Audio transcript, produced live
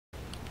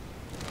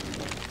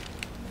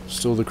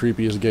Still the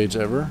creepiest gates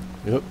ever.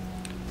 Yep.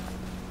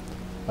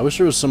 I wish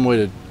there was some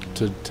way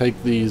to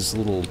take these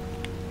little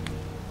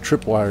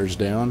tripwires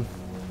down.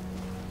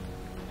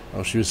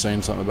 Oh, she was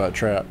saying something about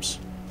traps.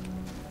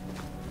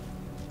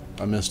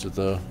 I missed it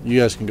though. You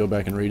guys can go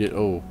back and read it.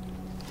 Oh.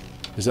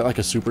 Is that like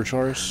a super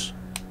Charis?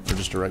 Or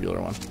just a regular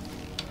one?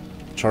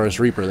 Charis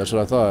Reaper, that's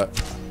what I thought.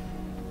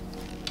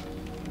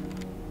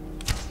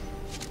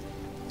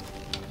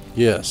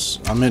 Yes,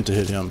 I meant to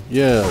hit him.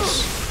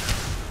 Yes.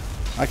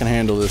 I can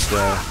handle this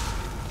guy.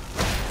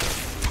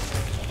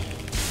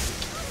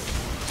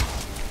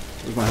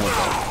 Where's my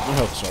health? My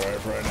health's alright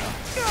for right now.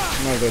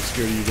 I'm not that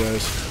scared of you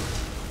guys.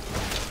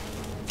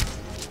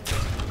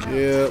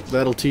 Yeah,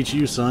 that'll teach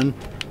you, son.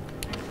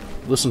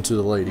 Listen to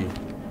the lady.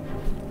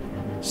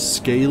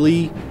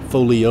 Scaly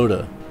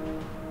Foliota.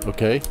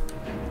 Okay.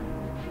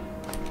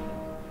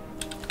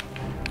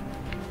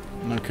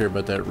 I don't care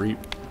about that reap.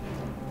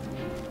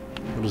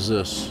 What is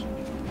this?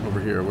 Over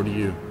here, what are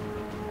you?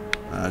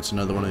 It's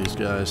another one of these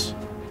guys.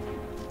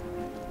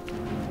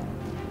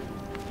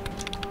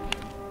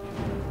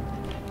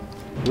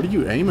 What are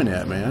you aiming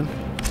at, man?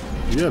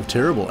 You have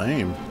terrible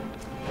aim.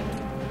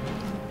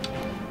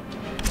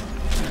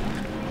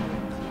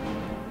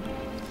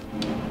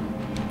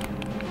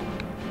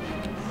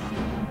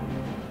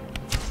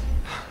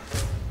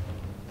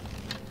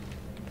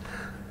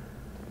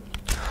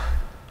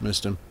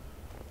 Missed him.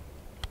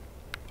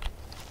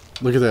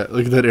 Look at that.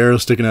 Look at that arrow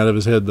sticking out of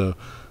his head, though.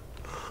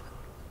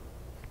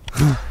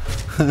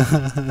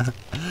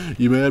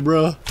 You mad,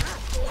 bro?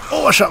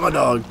 Oh, I shot my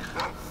dog.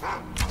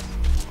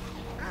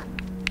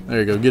 There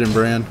you go. Get him,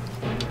 Bran.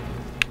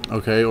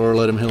 Okay, or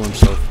let him heal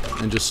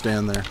himself and just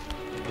stand there.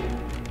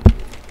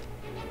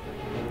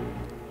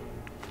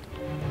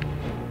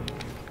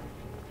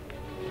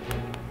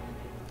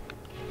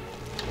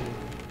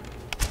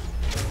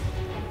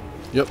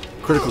 Yep,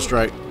 critical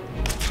strike.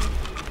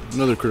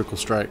 Another critical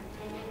strike.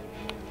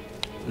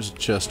 There's a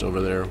chest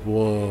over there.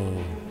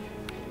 Whoa.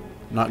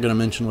 Not gonna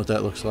mention what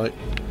that looks like.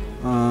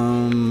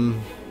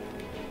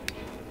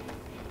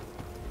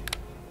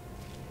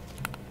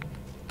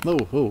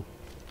 Oh.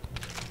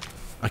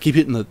 I keep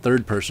hitting the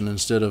third person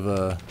instead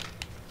of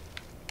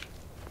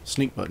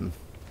sneak button.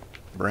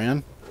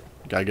 Bran,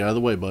 gotta get out of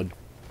the way, bud.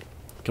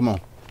 Come on.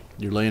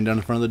 You're laying down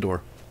in front of the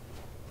door.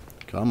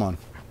 Come on.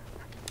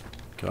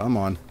 Come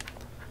on.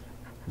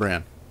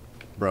 Bran.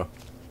 Bro.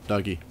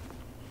 Doggy.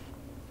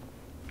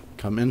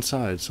 Come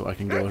inside so I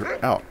can go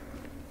out.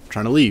 I'm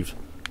trying to leave.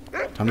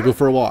 Time to go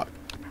for a walk.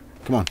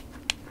 Come on.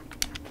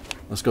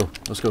 Let's go.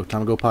 Let's go.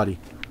 Time to go potty.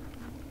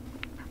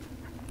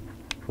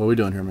 What are we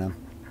doing here, man?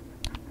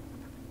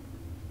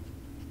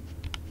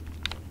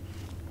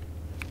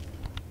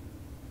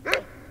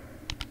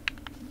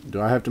 Do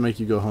I have to make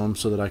you go home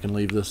so that I can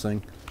leave this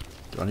thing?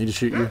 Do I need to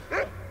shoot you?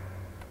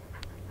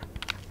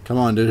 Come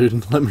on,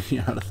 dude. Let me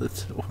out of the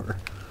door.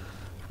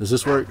 Does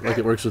this work like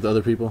it works with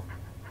other people?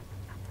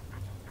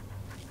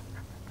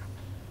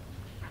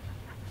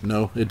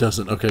 No, it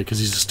doesn't. Okay, because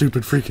he's a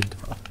stupid freaking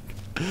dog.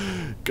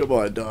 Come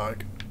on,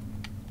 dog.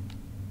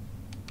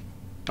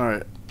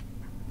 Alright.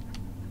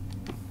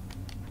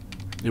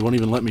 It won't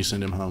even let me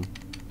send him home.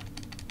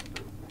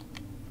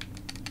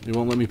 It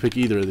won't let me pick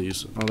either of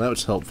these. Oh, that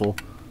was helpful.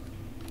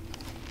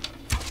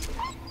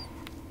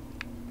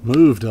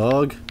 Move,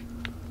 dog.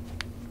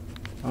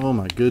 Oh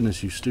my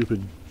goodness, you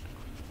stupid.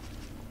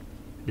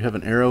 You have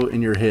an arrow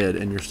in your head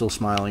and you're still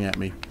smiling at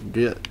me.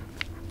 Get,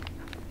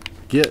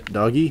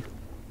 doggy.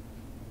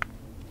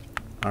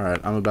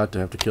 Alright, I'm about to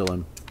have to kill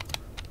him.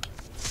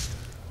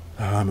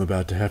 I'm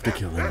about to have to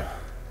kill him.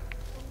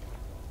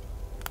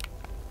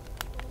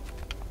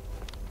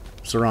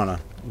 Serana,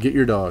 get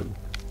your dog.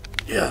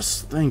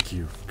 Yes, thank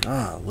you.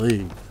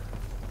 Golly.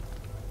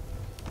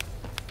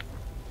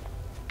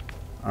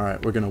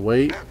 Alright, we're going to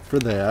wait for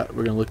that.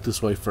 We're going to look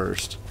this way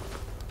first.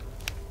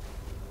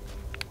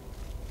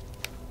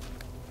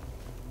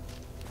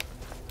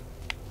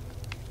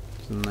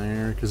 It's in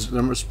there, because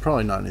there's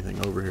probably not anything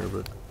over here,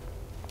 but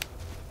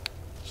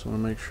just want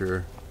to make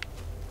sure.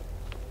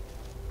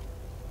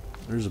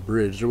 There's a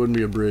bridge. There wouldn't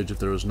be a bridge if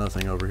there was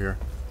nothing over here.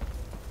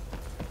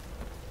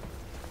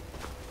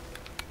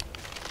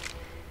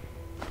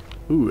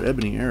 Ooh,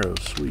 ebony arrow,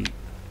 sweet.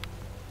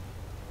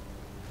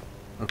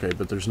 Okay,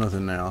 but there's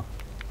nothing now.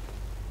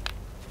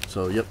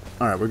 So, yep.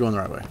 Alright, we're going the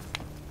right way.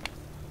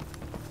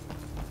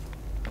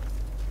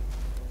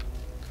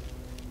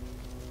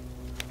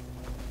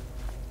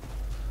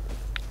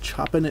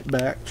 Chopping it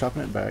back,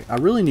 chopping it back. I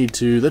really need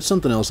to, that's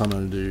something else I'm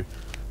going to do.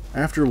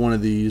 After one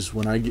of these,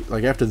 when I get,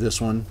 like after this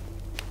one,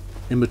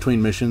 in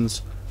between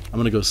missions, I'm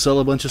going to go sell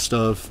a bunch of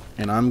stuff,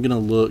 and I'm going to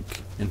look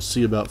and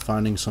see about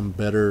finding some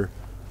better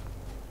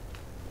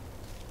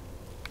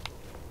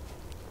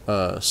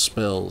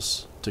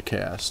spells to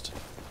cast.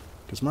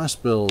 Because my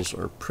spells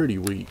are pretty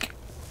weak.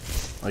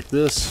 Like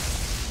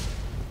this,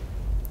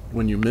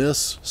 when you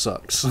miss,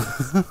 sucks.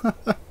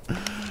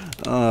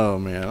 Oh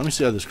man, let me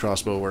see how this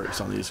crossbow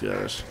works on these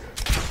guys.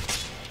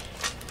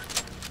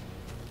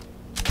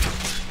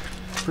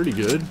 Pretty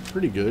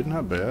good,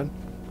 not bad.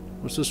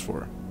 What's this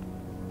for?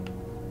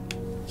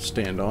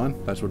 Stand on.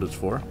 That's what it's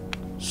for.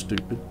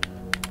 Stupid.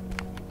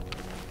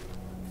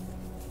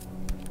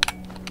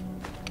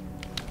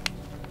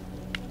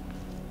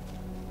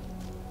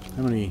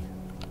 How many?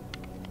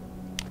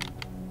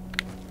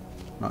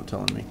 Not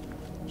telling me.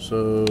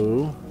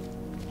 So,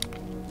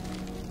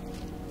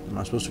 am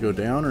I supposed to go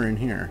down or in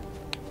here?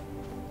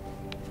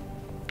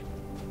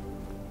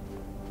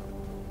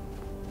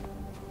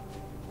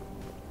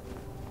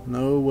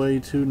 No way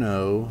to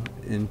know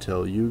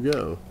until you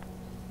go.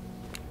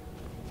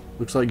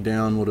 Looks like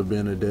down would have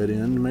been a dead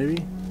end,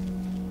 maybe?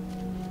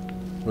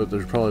 But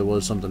there probably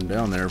was something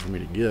down there for me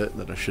to get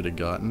that I should have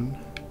gotten.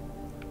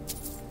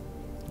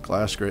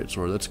 Glass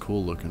greatsword, that's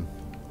cool looking.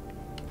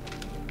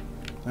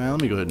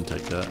 Let me go ahead and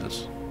take that.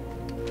 That's...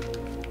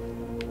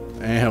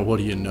 what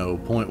do you know?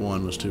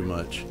 0.1 was too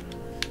much.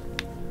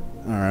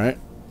 Alright.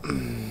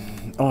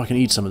 Oh, I can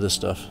eat some of this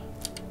stuff.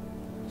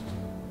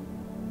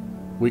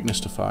 Weakness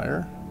to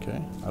fire.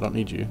 Okay, I don't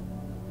need you.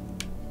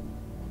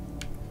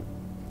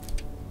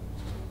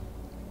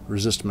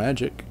 Resist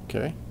magic.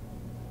 Okay.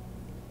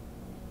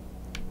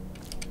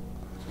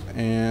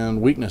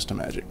 And weakness to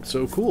magic.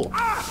 So cool.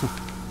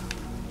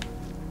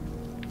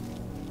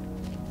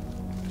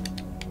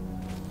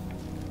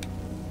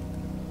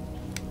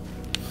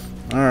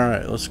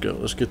 Alright, let's go.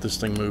 Let's get this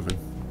thing moving.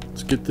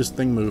 Let's get this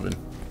thing moving.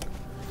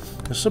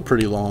 This is a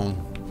pretty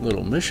long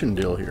little mission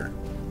deal here.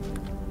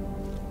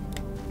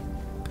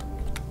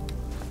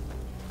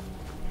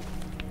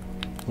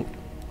 Oh.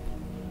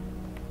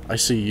 I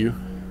see you.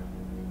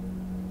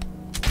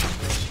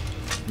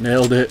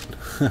 Nailed it.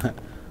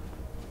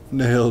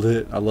 Nailed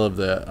it. I love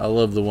that. I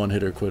love the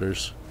one-hitter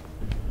quitters.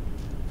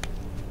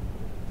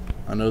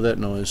 I know that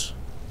noise.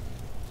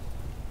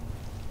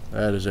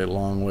 That is a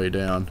long way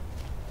down.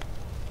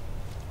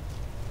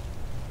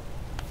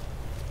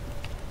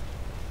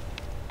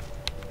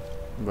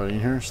 Anybody in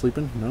here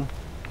sleeping? No?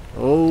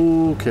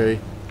 Okay.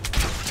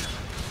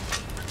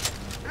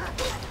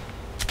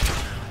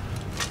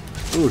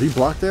 Oh, did he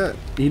block that?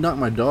 He knocked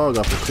my dog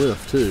off the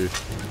cliff, too.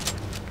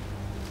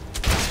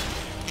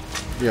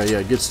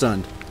 Yeah, get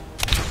stunned.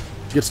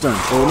 Get stunned.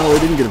 Oh, no, it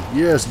didn't get him.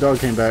 Yes, dog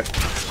came back.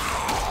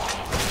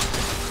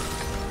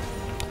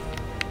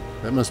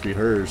 That must be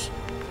hers.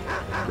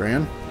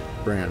 Bran?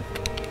 Bran.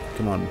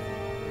 Come on.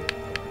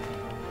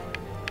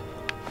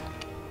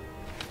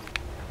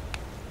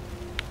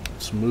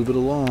 Let's move it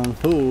along.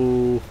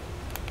 Oh.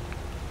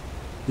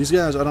 These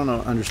guys, I don't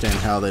understand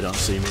how they don't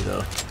see me,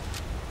 though.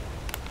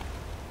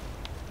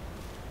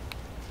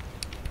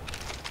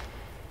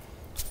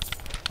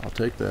 I'll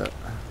take that.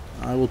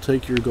 I will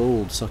take your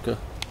gold, sucker.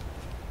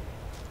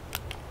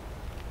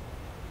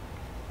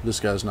 This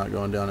guy's not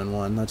going down in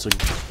one. That's a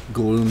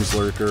Gloom's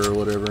Lurker or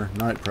whatever.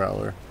 Night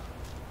Prowler.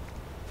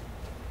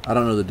 I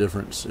don't know the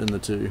difference in the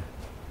two.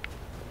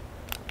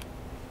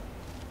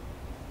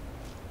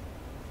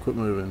 Quit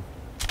moving.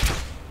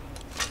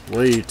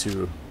 Way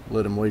too...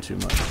 Let him way too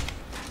much.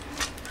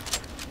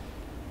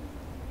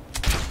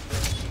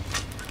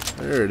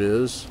 There it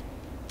is.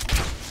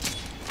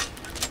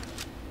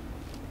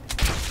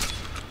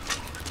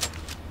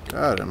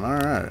 Got him,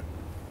 alright.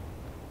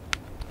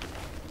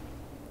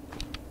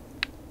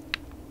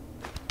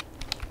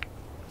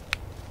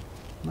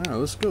 Alright,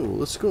 let's go,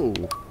 let's go.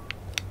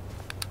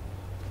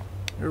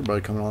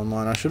 Everybody coming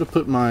online. I should have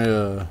put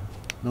my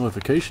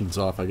notifications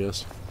off, I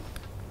guess.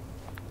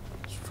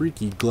 It's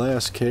freaky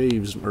glass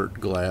caves, or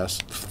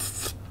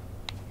glass.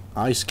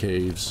 Ice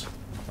caves.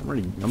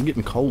 I'm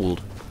getting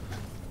cold.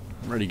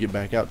 I'm ready to get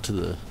back out to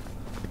the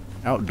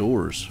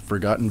outdoors.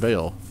 Forgotten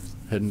Vale.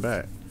 Heading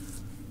back.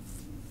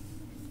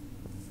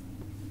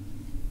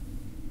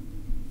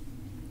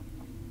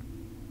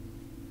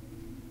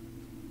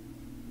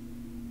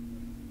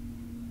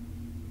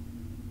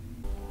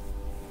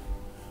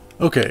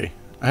 Okay,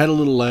 I had a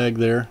little lag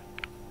there.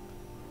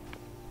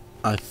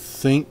 I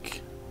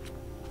think...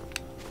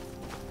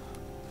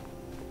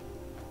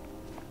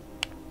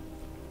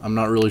 I'm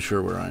not really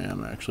sure where I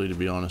am, actually, to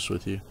be honest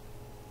with you.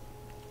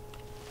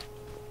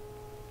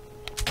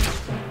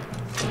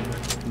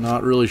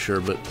 Not really sure,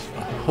 but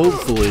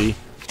hopefully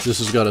this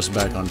has got us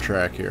back on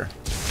track here.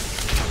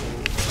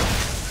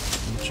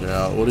 Watch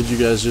out. What did you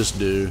guys just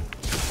do?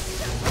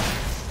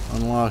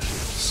 Unlock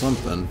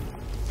something.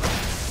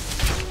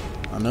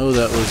 I know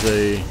that was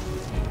a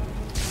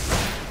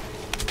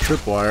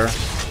tripwire.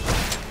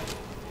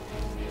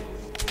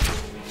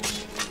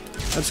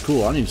 That's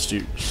cool. I need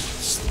to...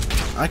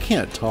 I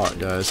can't talk,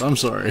 guys. I'm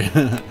sorry.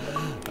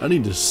 I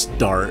need to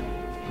start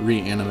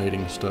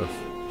reanimating stuff.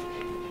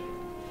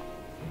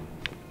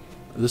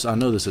 This, I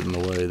know this isn't the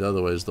way. The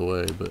other way is the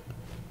way, but...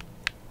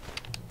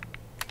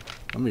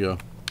 Let me go.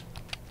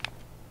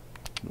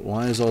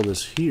 Why is all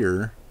this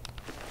here?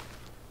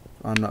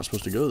 I'm not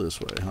supposed to go this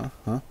way, huh?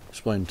 Huh?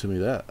 Explain to me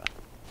that.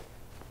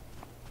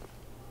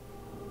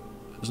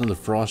 There's another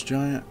frost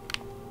giant.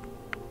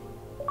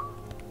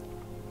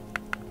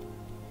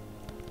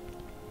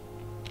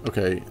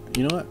 Okay,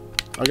 you know what?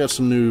 I got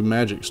some new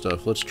magic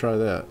stuff. Let's try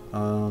that.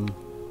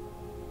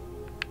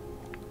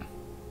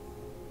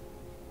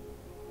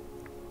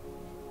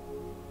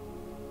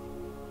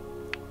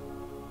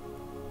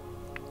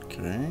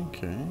 Okay,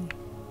 okay.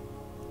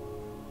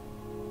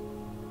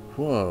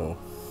 Whoa.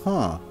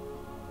 Huh.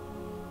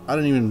 I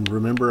didn't even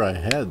remember I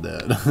had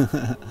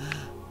that.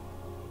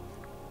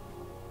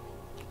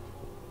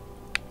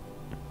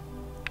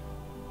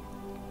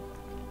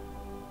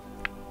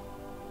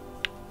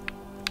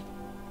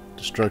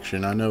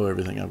 Destruction. I know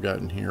everything I've got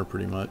in here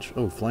pretty much.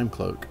 Oh, flame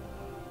cloak.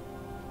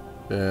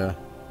 Yeah.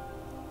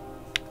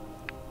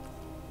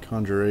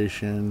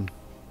 Conjuration.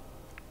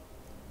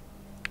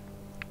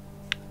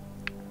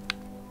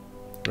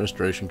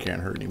 Restoration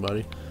can't hurt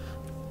anybody.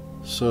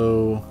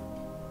 So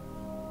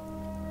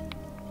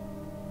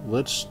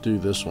let's do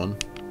this one.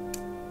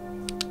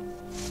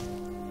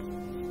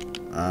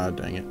 Ah,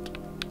 dang it.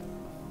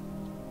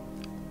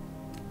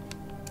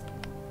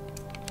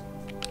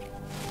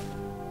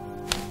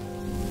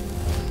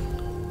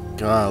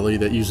 Golly,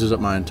 that uses up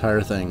my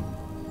entire thing.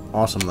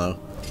 Awesome, though.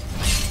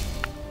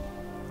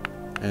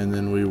 And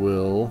then we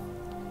will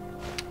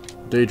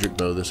Daedric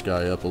bow this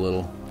guy up a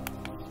little.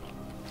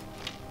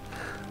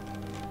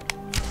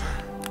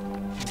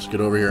 Let's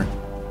get over here.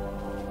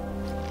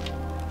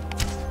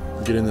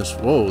 Get in this.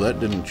 Whoa,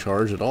 that didn't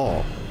charge at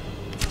all.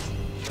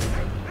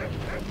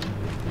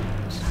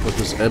 Let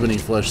this ebony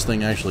flesh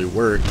thing actually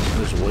work. I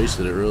just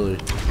wasted it, really.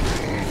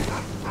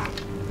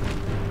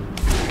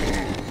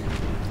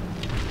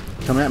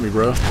 Come at me,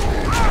 bro.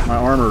 My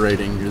armor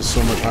rating is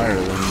so much higher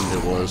than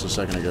it was a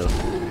second ago.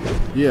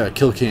 Yeah,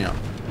 kill Cam.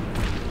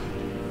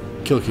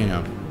 Kill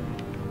Cam.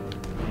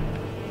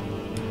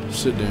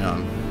 Sit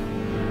down.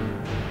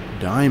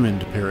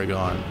 Diamond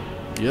Paragon.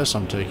 Yes,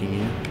 I'm taking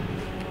you.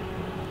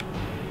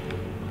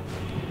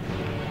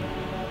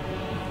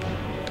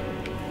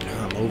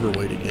 God, I'm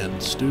overweight again.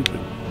 Stupid.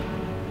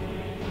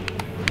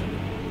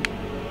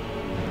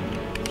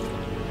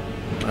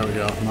 There we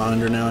go. Am I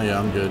under now? Yeah,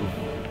 I'm good.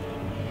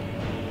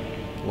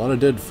 A lot of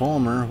dead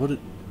Falmer.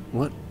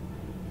 What?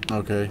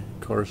 Okay,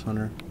 Cars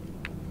Hunter.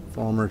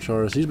 Falmer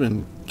Charis. He's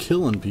been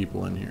killing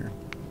people in here.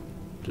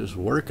 Just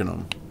working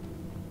them.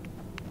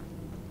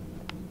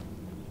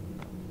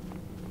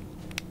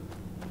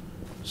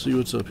 See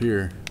what's up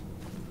here.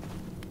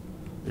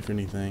 If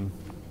anything.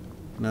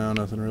 No,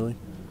 nothing really.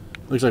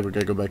 Looks like we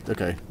gotta go back.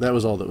 Okay, that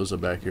was all that was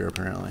back here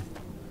apparently.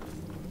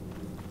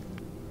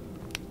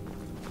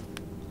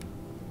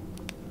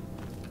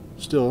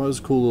 Still, that was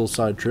a cool little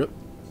side trip.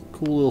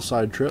 Cool little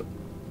side trip.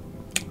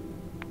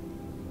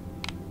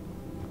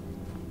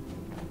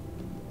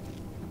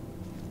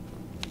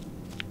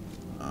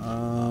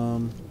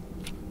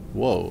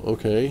 Whoa,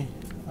 okay.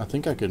 I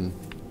think I can...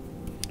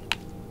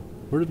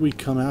 Where did we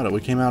come out of? We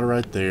came out of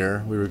right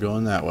there. We were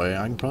going that way.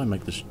 I can probably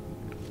make this...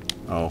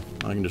 Oh,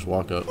 I can just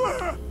walk up.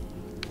 I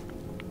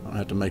don't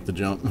have to make the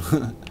jump.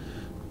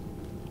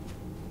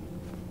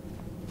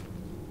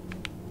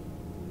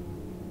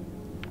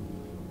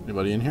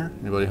 Anybody in here?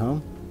 Anybody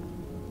home?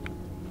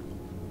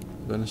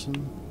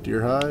 Venison?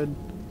 Deer hide?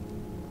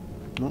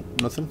 Nope,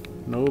 nothing.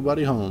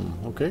 Nobody home.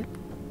 Okay.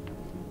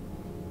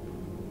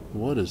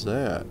 What is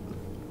that?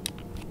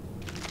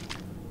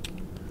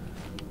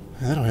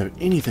 I don't have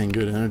anything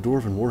good in it.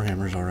 Dwarven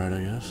Warhammer's alright, I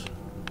guess.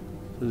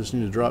 I just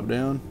need to drop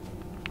down.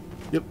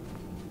 Yep.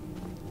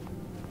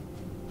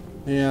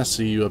 Yeah, I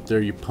see you up there,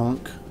 you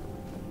punk.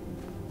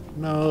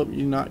 Nope,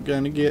 you're not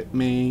gonna get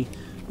me.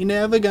 You're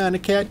never gonna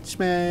catch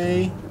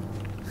me.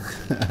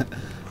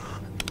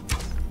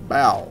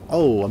 Bow.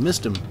 Oh, I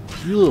missed him.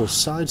 You little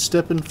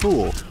sidestepping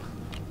fool.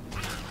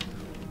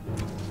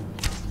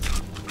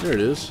 There it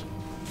is.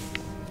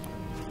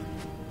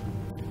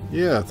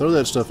 Yeah, throw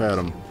that stuff at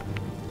him.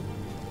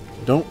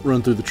 Don't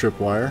run through the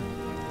tripwire.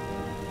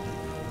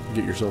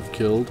 Get yourself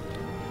killed.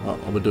 Oh,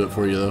 I'm gonna do it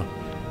for you though.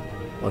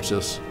 Watch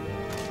this.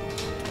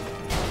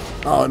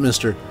 Oh, I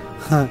missed her.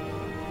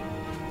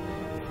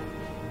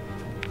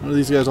 What are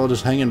these guys all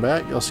just hanging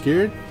back? Y'all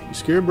scared? You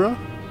scared, bro?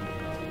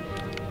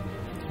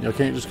 Y'all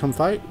can't just come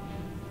fight?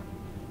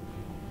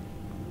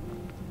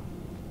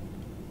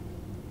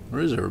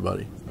 Where is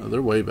everybody? Oh,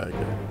 they're way back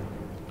there.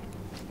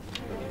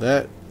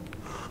 That...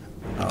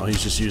 Oh,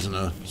 he's just using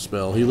a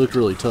spell. He looked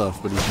really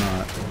tough, but he's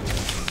not.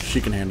 She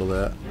can handle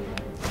that.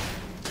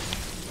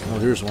 Oh,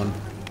 here's one.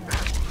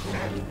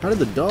 How did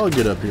the dog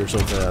get up here so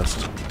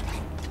fast?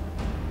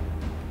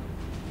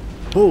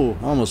 Oh,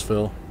 almost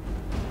fell.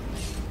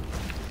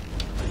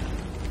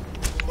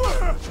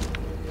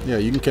 Yeah,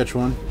 you can catch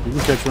one. You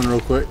can catch one real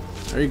quick.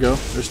 There you go.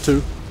 There's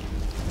two.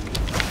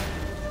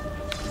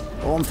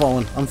 Oh, I'm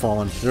falling. I'm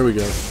falling. There we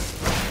go.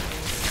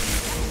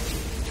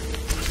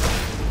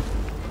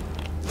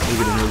 Look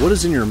at him here. What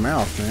is in your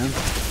mouth, man?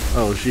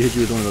 Oh, she hit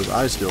you with one of those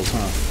eye stills,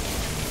 huh?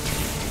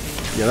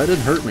 Yeah, that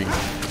didn't hurt me.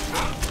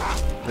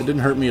 That didn't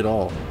hurt me at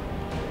all.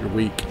 You're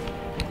weak.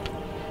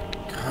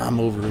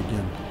 Come over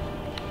again.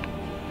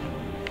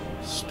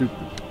 Stupid.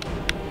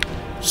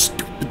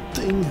 Stupid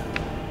thing.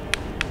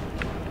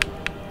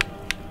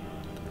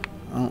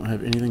 I don't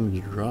have anything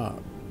to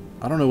drop.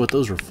 I don't know what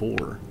those are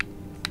for.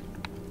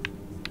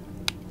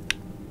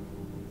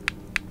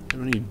 I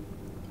don't need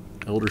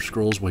Elder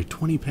Scrolls weigh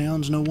 20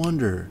 pounds, no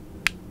wonder.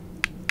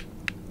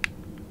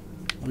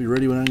 I'll be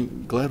ready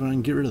when glad when I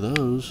can get rid of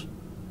those.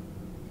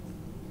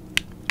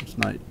 It's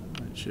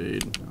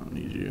Nightshade. I don't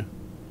need you.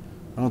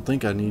 I don't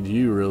think I need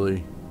you,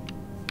 really.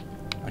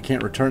 I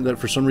can't return that.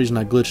 For some reason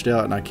I glitched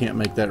out and I can't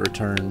make that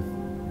return.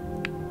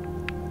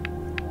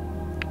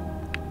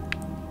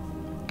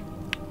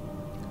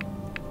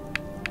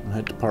 I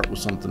had to part with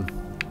something.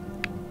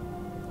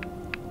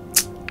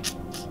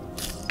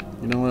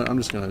 You know what? I'm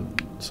just gonna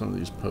some of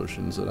these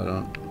potions that I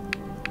don't.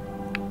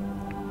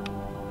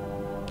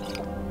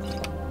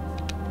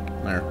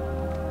 There.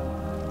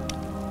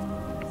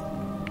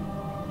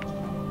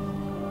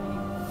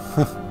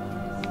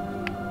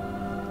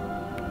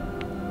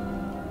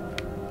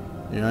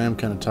 Yeah, I am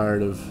kind of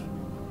tired of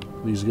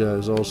these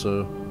guys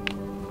also.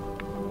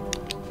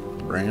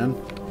 Bran?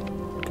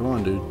 Come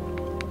on, dude.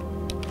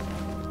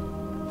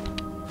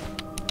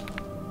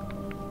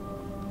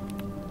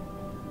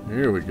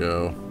 Here we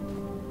go.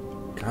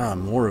 God,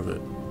 more of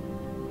it.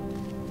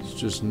 It's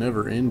just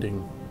never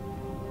ending.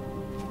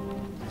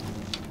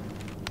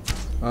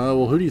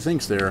 Well, who do you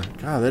think's there?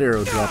 God, that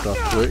arrow dropped off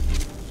quick.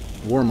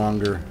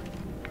 Warmonger.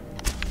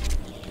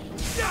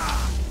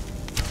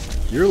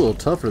 You're a little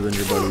tougher than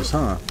your buddies,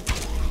 huh?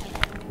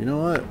 You know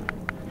what?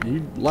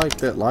 You like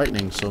that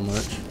lightning so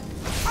much.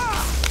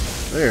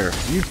 There,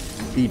 you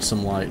eat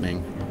some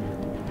lightning.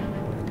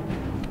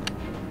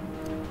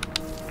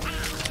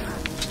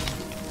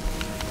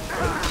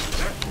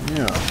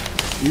 Yeah,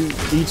 you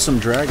eat some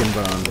dragon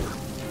bone.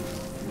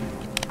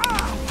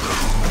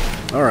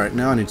 Alright,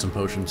 now I need some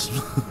potions.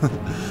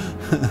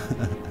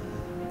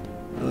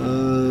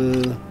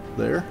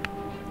 There.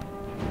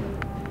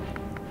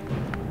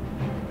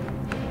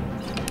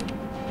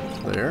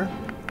 There.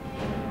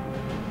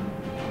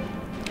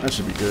 That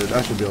should be good.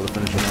 I should be able to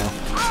finish him off.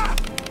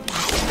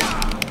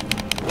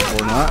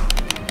 Or not.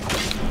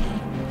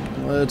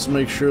 Let's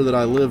make sure that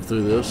I live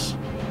through this.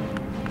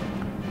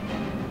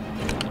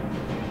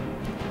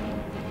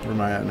 Where am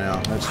I at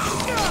now? That's...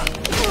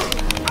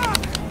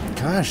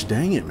 Gosh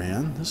dang it,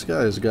 man. This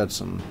guy's got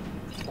some...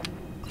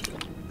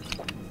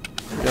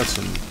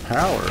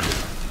 power.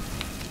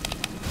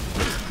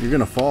 You're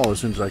gonna fall as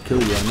soon as I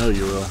kill you. I know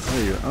you will.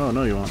 There you go. Oh,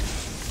 no you won't.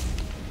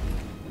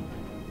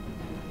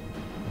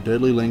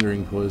 Deadly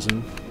lingering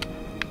poison.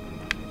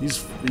 He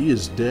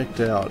is decked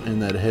out in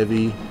that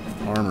heavy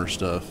armor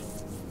stuff.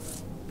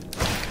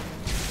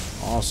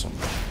 Awesome.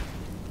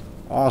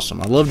 Awesome.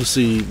 I love to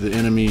see the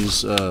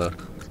enemies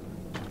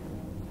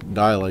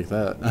die like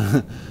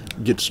that.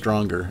 Get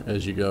stronger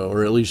as you go,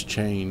 or at least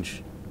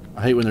change.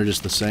 I hate when they're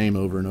just the same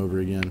over and over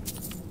again.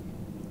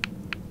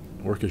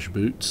 Orcish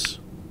boots.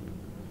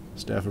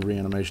 Staff of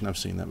reanimation. I've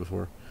seen that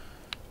before.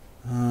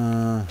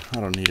 I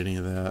don't need any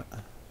of that.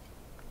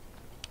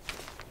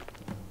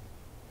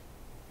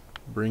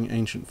 Bring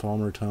ancient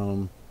Falmer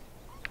tome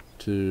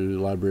to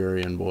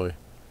librarian boy.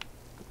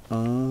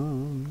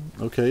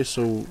 Okay,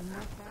 so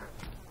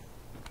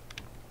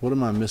what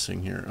am I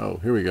missing here?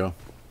 Oh, here we go.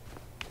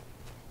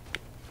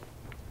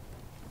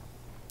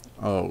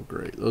 Oh,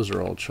 great. Those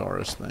are all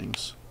Charis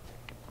things.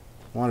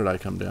 Why did I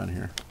come down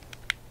here?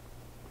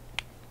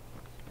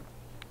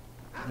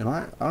 I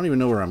don't even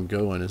know where I'm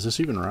going. Is this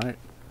even right?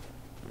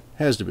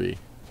 Has to be.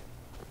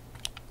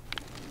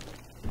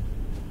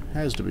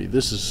 Has to be.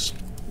 This is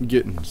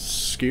getting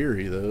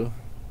scary, though.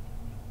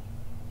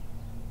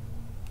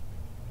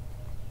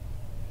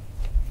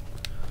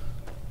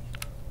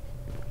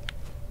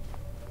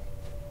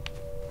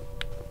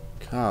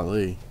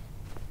 Golly.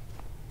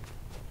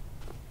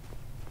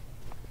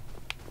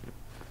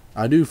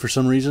 I do, for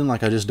some reason,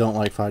 like, I just don't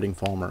like fighting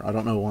Falmer. I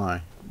don't know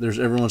why. There's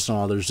every once in a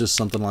while, there's just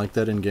something like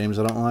that in games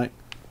I don't like.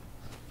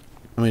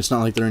 I mean, it's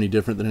not like they're any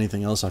different than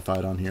anything else I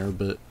fight on here,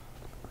 but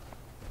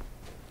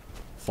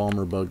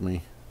Falmer bugged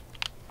me.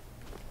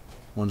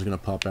 One's gonna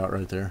pop out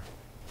right there.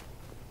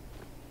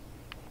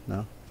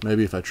 No?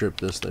 Maybe if I trip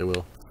this, they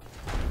will.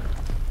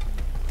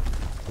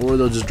 Or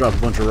they'll just drop a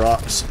bunch of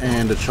rocks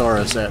and a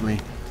Charis at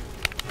me.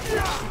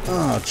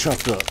 Ah,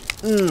 chopped up.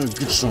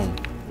 Get some.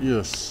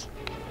 Yes.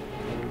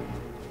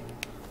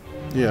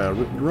 Yeah,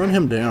 run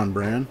him down,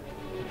 Bran.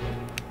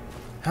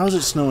 How is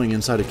it snowing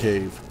inside a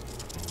cave?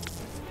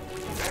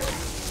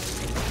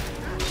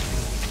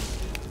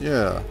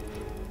 Yeah.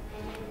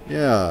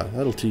 Yeah,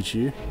 that'll teach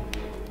you.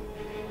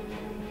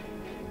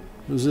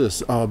 Who's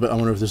this? Oh, I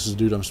wonder if this is the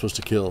dude I'm supposed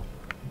to kill.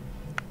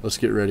 Let's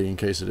get ready in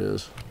case it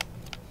is.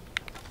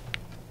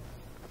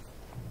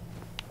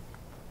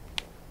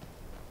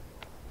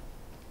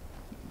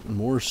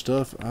 More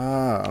stuff?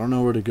 I don't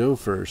know where to go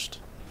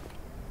first.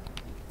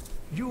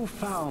 You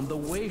found the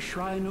Way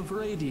Shrine of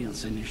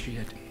Radiance,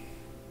 Initiate.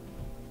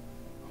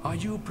 Are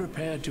you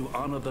prepared to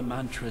honor the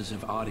mantras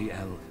of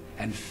Ariel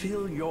and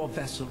fill your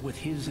vessel with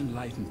his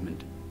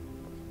enlightenment?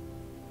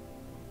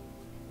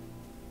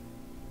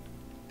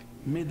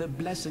 May the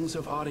blessings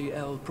of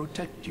Ariel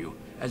protect you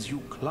as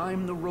you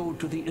climb the road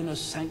to the inner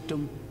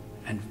sanctum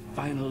and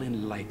final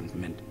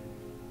enlightenment.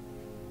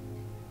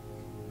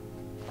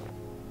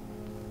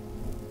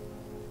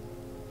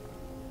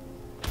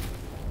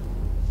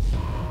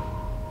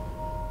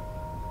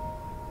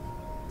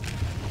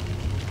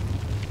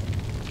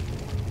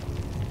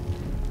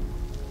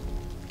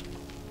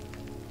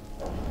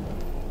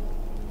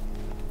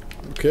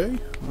 Okay,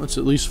 let's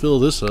at least fill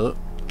this up.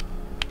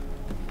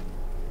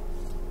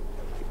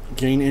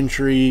 Gain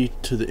entry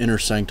to the inner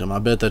sanctum. I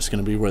bet that's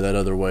going to be where that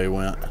other way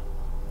went.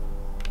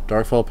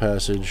 Darkfall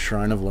Passage,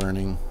 Shrine of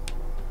Learning,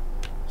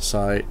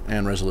 Sight,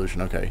 and Resolution.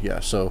 Okay,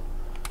 yeah, so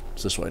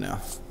it's this way now.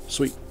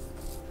 Sweet.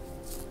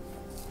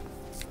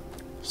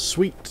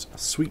 Sweet,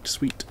 sweet,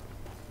 sweet.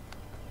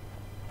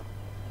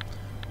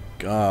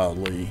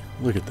 Golly,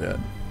 look at that.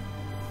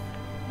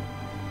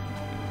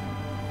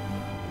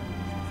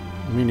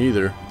 Me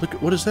neither.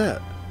 Look, what is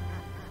that?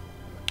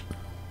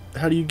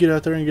 How do you get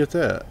out there and get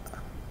that?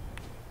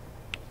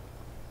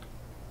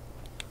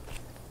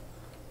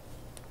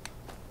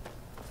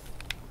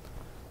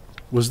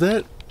 Was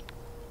that...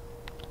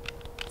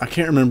 I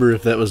can't remember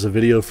if that was a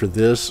video for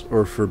this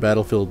or for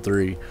Battlefield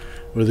 3,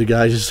 where the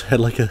guy just had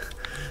like a...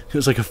 It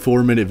was like a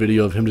 4-minute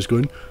video of him just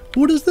going,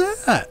 "What is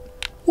that?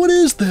 What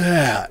is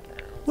that?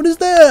 What is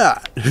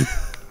that?"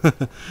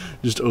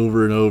 Just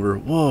over and over.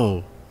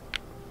 Whoa.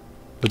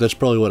 But that's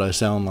probably what I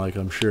sound like,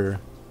 I'm sure.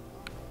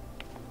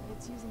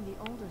 It's using the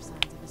older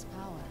signs of his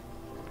power.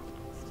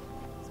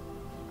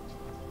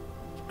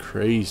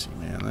 Crazy,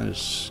 man. That is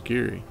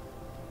scary.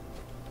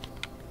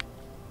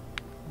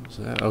 What's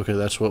that? Okay,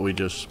 that's what we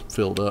just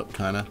filled up,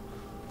 kind of.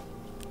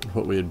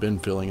 What we had been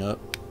filling up.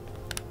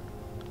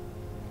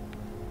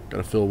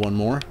 Gotta fill one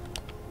more.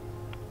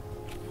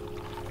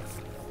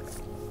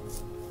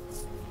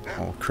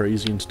 All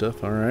crazy and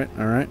stuff. Alright,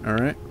 alright,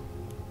 alright.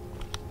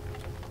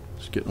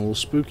 It's getting a little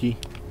spooky.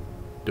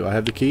 Do I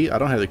have the key? I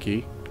don't have the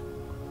key.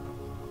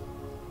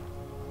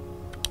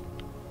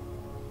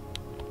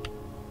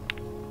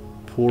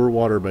 Pour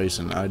water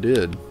basin. I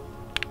did.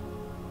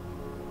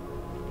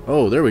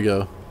 Oh, there we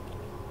go.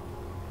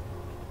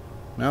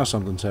 Now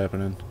something's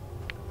happening.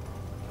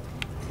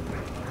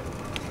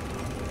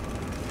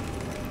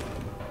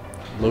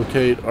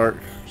 Locate art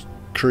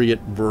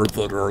create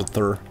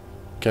birther.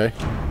 Okay.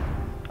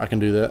 I can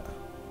do that.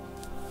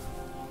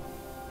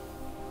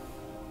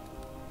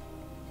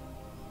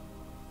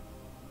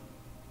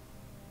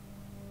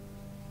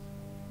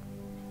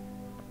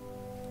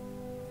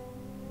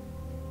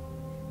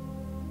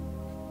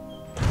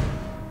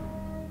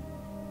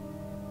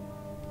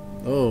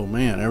 Oh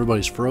man,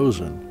 everybody's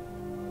frozen.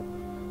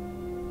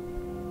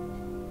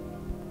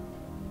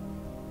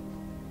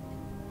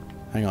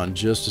 Hang on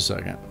just a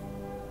second.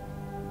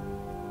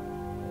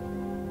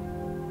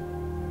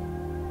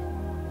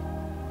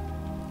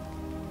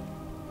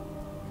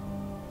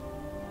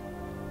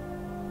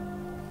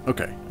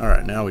 Okay,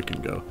 alright, now we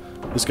can go.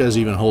 This guy's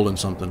even holding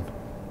something.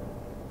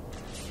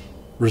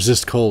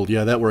 Resist cold.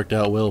 Yeah, that worked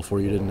out well for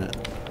you, didn't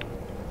it?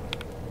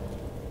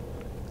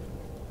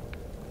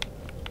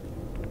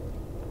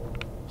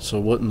 So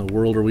what in the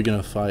world are we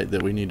going to fight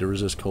that we need to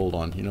resist cold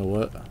on? You know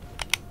what?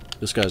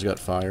 This guy's got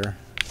fire.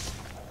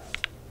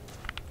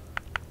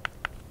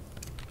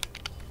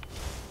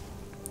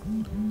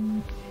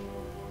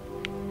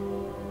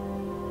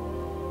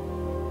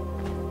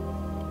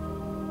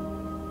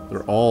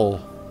 They're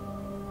all...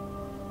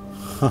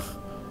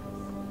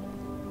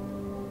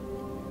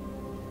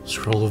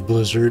 Scroll of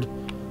Blizzard.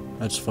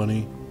 That's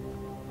funny.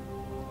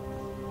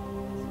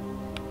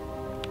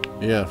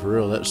 Yeah, for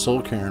real, that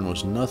Soul Cairn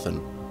was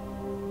nothing.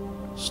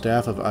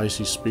 Staff of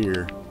Icy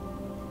Spear.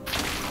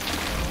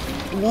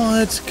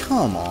 What?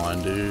 Come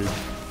on, dude.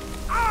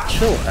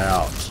 Chill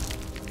out.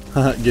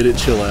 Get it?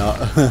 Chill out.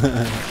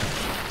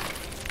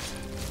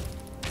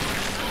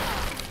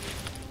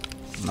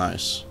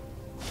 Nice.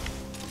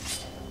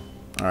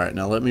 Alright,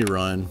 now let me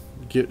run.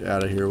 Get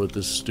out of here with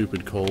this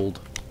stupid cold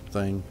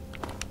thing.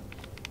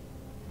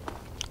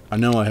 I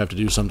know I have to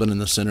do something in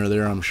the center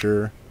there, I'm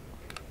sure.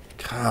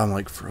 God, I'm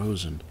like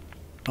frozen.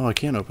 Oh, I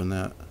can't open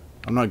that.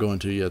 I'm not going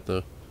to yet,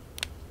 though.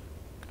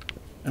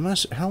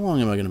 How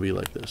long am I going to be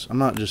like this? I'm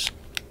not just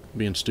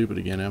being stupid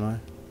again, am I?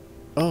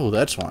 Oh,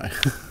 that's why.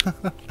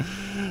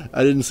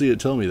 I didn't see it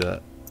tell me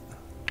that.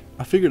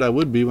 I figured I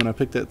would be when I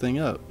picked that thing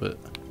up, but...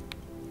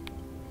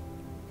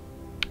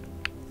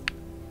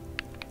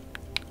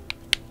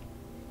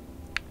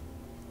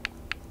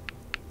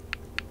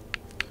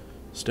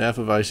 Staff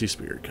of Icy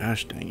Spear.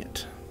 Gosh dang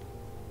it.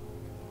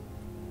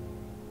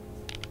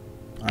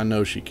 I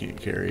know she can't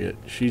carry it.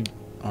 She's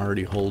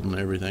already holding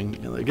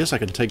everything. I guess I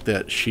can take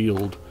that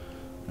shield.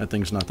 That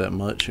thing's not that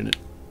much, and it...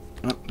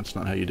 Oh, that's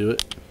not how you do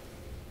it.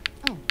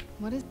 Oh,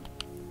 what is...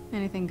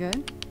 Anything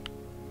good?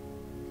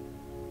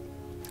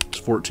 It's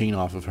 14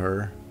 off of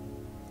her.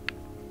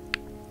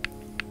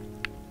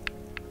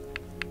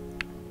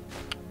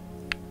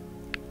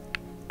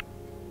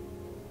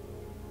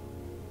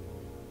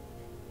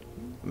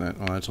 Well,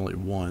 that's only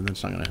one.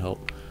 That's not going to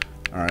help.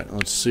 Alright,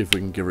 let's see if we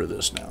can give her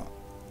this now.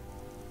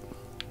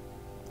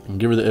 And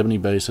give her the ebony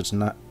base. It's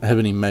not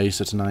ebony mace.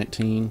 It's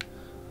 19.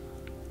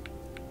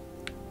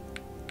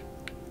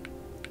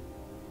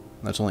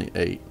 That's only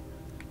 8.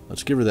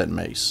 Let's give her that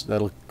mace.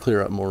 That'll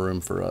clear up more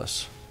room for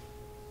us.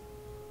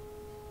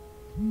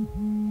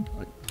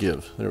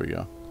 Give. There we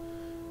go.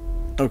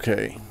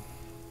 Okay.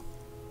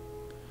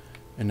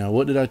 And now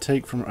what did I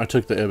take from... I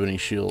took the ebony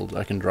shield.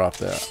 I can drop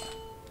that.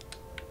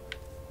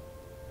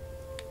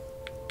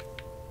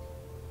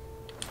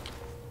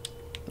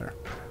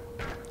 There.